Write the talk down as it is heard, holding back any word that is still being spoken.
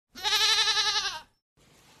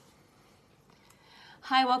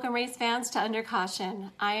Hi, welcome race fans to Under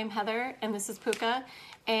Caution. I am Heather and this is Puka.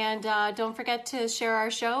 And don't forget to share our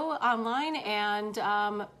show online and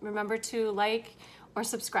remember to like or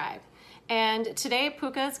subscribe. And today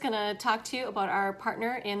Puka is going to talk to you about our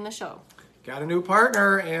partner in the show. Got a new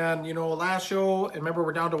partner, and last show, and remember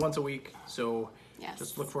we're down to once a week, so Yes.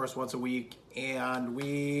 just look for us once a week. And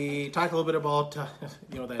we talked a little bit about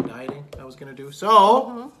that dieting I was going to do.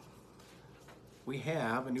 So we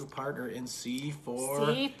have a new partner in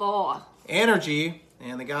C4 C4 Energy,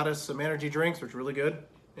 and they got us some energy drinks, which are really good.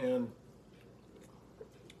 And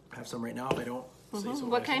I have some right now if I don't say so.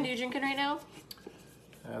 What kind are you drinking right now?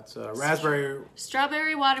 That's raspberry.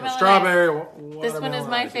 Strawberry watermelon. Strawberry watermelon. This one is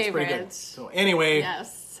my It's pretty good. favorite. So anyway,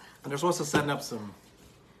 Yes. and they're supposed to set up some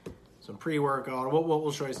pre-workout.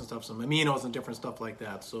 We'll show you some stuff, some aminos and different stuff like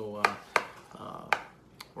that. So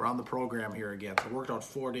we're on the program here again. So I worked out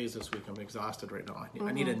 4 days this week. I'm exhausted right now.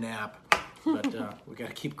 I need a nap, but we got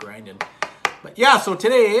to keep grinding. But yeah, so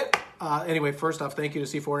today, anyway, first off, thank you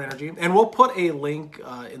to C4 Energy. And we'll put a link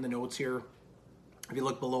in the notes here. If you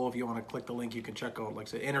look below, if you want to click the link, you can check out, like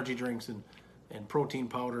I said, energy drinks and protein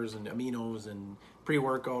powders and aminos and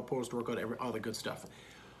pre-workout, post-workout, all the good stuff.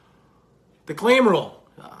 The claim rule.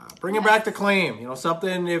 Bringing back the claim.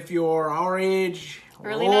 Something if you're our age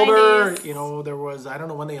or Early older. 90s. There was, I don't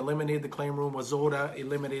know when they eliminated the claim rule. Wazoda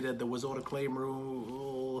eliminated the Wazoda claim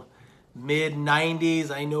rule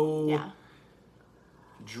mid-90s. I know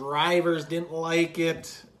drivers didn't like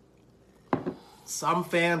it. Some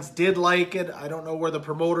fans did like it. I don't know where the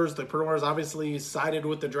promoters obviously sided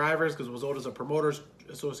with the drivers because Wazoda's a promoters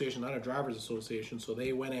association, not a drivers association. So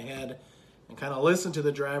they went ahead and kind of listened to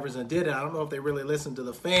the drivers and did it. I don't know if they really listened to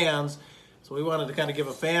the fans. So we wanted to kind of give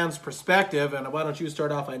a fan's perspective. And why don't you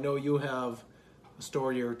start off? I know you have a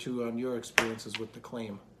story or two on your experiences with the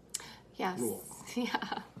claim rule.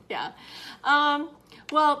 Yeah.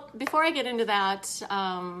 Well, before I get into that,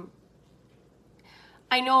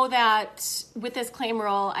 I know that with this claim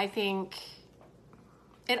rule, I think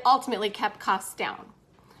it ultimately kept costs down.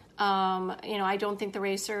 I don't think the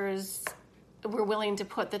racers were willing to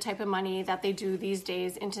put the type of money that they do these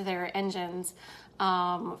days into their engines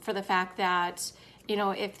for the fact that,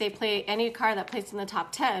 if they play any car that placed in the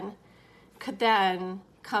top 10 could then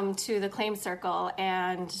come to the claim circle,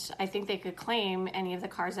 and I think they could claim any of the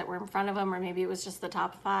cars that were in front of them, or maybe it was just the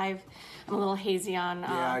top 5. I'm a little hazy on...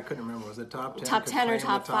 I couldn't remember. Was it top 10? Top 10 or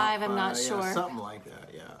top 5, I'm not sure. Yeah, something like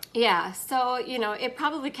that, yeah. Yeah, so, it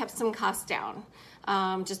probably kept some costs down,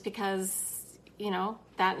 just because,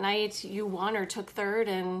 that night you won or took third,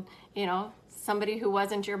 and, somebody who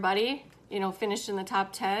wasn't your buddy, finished in the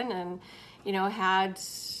top 10 and, had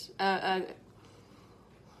a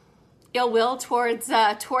ill will towards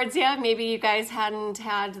you. Maybe you guys hadn't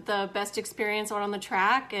had the best experience out on the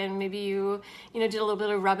track, and maybe you did a little bit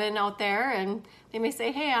of rubbing out there, and they may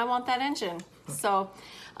say, "Hey, I want that engine." So,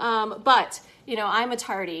 but I'm a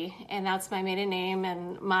Tardy, and that's my maiden name,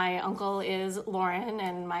 and my uncle is Lauren,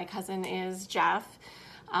 and my cousin is Jeff,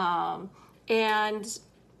 and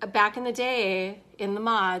back in the day in the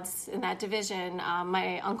mods in that division,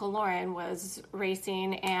 my uncle Lauren was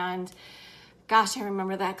racing, and gosh, I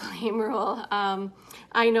remember that claim rule.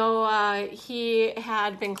 I know he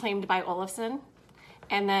had been claimed by Olafson,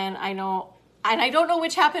 and then I don't know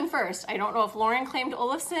which happened first. I don't know if Lauren claimed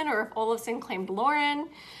Olafson or if Olafson claimed Lauren,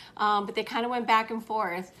 but they kind of went back and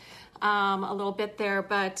forth a little bit there.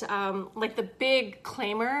 But like the big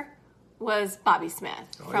claimer was Bobby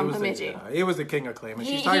Smith from Bemidji. He was the king of claimers.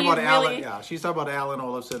 She's talking about Alan. Yeah, she's talking about Alan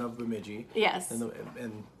Olafson of Bemidji. Yes.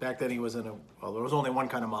 And back then he was there was only one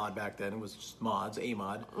kind of mod back then. It was just mods, a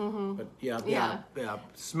mod. Mm-hmm. But yeah.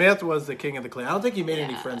 Smith was the king of the claim. I don't think he made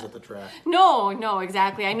any friends at the track. No,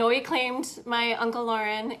 exactly. I know he claimed my Uncle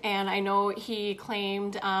Lauren, and I know he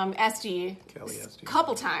claimed Esty Kelly Esty a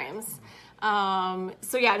couple times.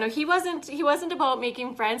 So yeah, no, he wasn't about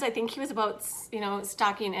making friends. I think he was about,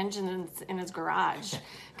 stocking engines in his garage.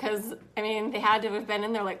 Cause they had to have been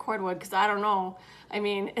in there like cordwood. Cause I don't know.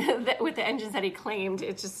 With the engines that he claimed,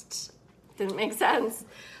 it just didn't make sense.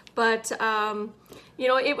 But,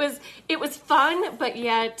 it was fun, but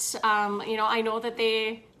yet, I know that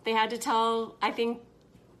they had to tell, I think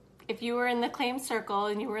if you were in the claim circle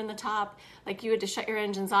and you were in the top, like you had to shut your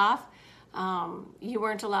engines off. You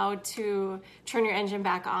weren't allowed to turn your engine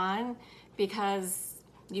back on because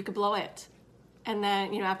you could blow it. And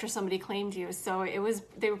then, after somebody claimed you. So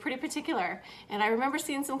they were pretty particular. And I remember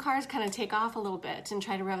seeing some cars kind of take off a little bit and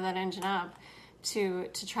try to rev that engine up to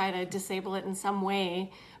try to disable it in some way,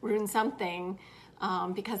 ruin something,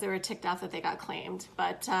 because they were ticked off that they got claimed.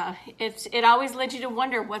 But it always led you to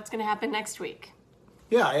wonder what's going to happen next week.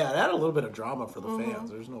 Yeah, it had a little bit of drama for the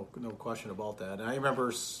fans. There's no question about that. And I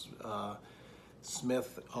remember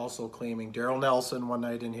Smith also claiming Darrell Nelson one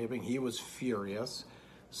night in Hibbing. He was furious.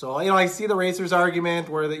 So, I see the racers' argument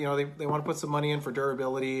where they want to put some money in for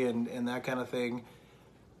durability and that kind of thing.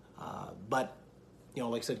 But,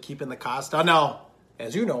 like I said, keeping the cost down. Now,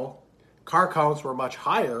 as you know, car counts were much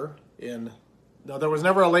higher now there was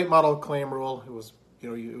never a late model claim rule. It was,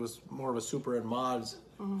 it was more of a super and mods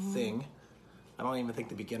thing. I don't even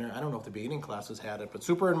think I don't know if the beginning classes had it, but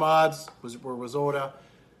super and mods were WISSOTA.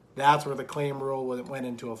 That's where the claim rule went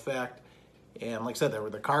into effect. And like I said,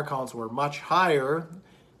 the car counts were much higher.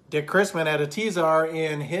 Dick Chrisman had a T-Zar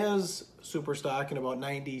in his super stock in about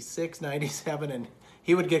 96, 97, and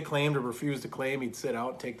he would get claimed or refuse to claim. He'd sit out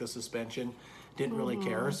and take the suspension. Didn't really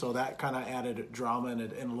care. So that kind of added drama in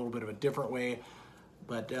a little bit of a different way.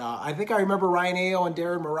 But I think I remember Ryan Ayo and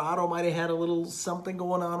Darren Murato might have had a little something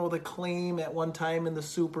going on with a claim at one time in the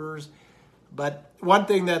supers. But one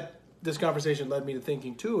thing that this conversation led me to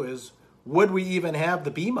thinking too is, would we even have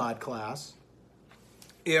the B-Mod class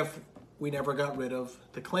if we never got rid of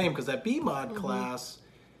the claim? Because that B-Mod class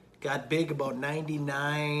got big about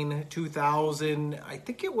 99, 2000. I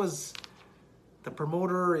think it was the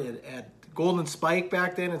promoter at Golden Spike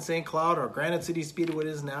back then in St. Cloud, or Granite City Speedway, what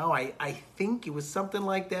it is now. I think it was something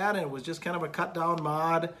like that, and it was just kind of a cut-down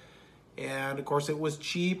mod. And, of course, it was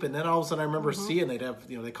cheap. And then all of a sudden I remember seeing they'd have,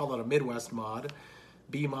 they called it a Midwest mod,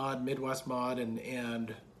 B-Mod, Midwest mod, and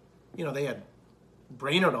they had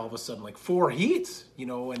Brainerd all of a sudden, like 4 heats,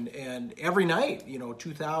 and every night,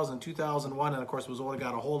 2000, 2001, and of course WISSOTA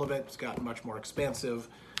got a hold of it. It's gotten much more expensive,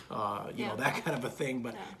 that kind of a thing.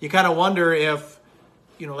 But you kind of wonder if,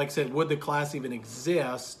 like I said, would the class even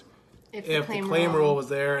exist if the claim rule was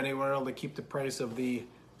there and they were able to keep the price of the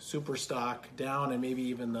super stock down and maybe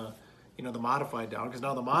even the modified down? Because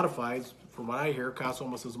now the modifieds, from what I hear, cost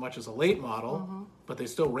almost as much as a late model, but they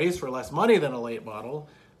still race for less money than a late model.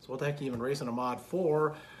 So what the heck, even racing a Mod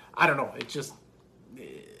 4? I don't know. It's just,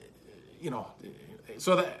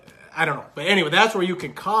 so that, I don't know. But anyway, that's where you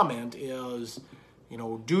can comment is,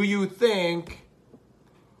 do you think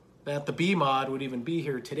that the B-Mod would even be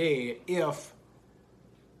here today if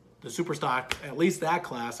the Superstock, at least that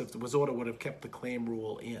class, if the WISSOTA would have kept the claim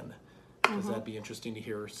rule in? Because that'd be interesting to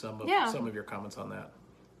hear some of your comments on that.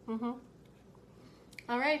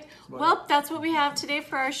 All right. Well, that's what we have today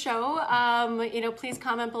for our show. Please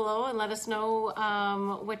comment below and let us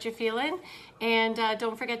know what you're feeling. And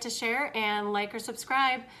don't forget to share and like or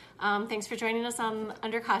subscribe. Thanks for joining us on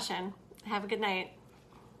Under Caution. Have a good night.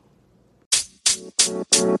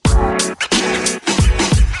 You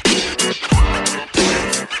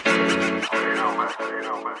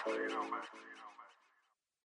know, man.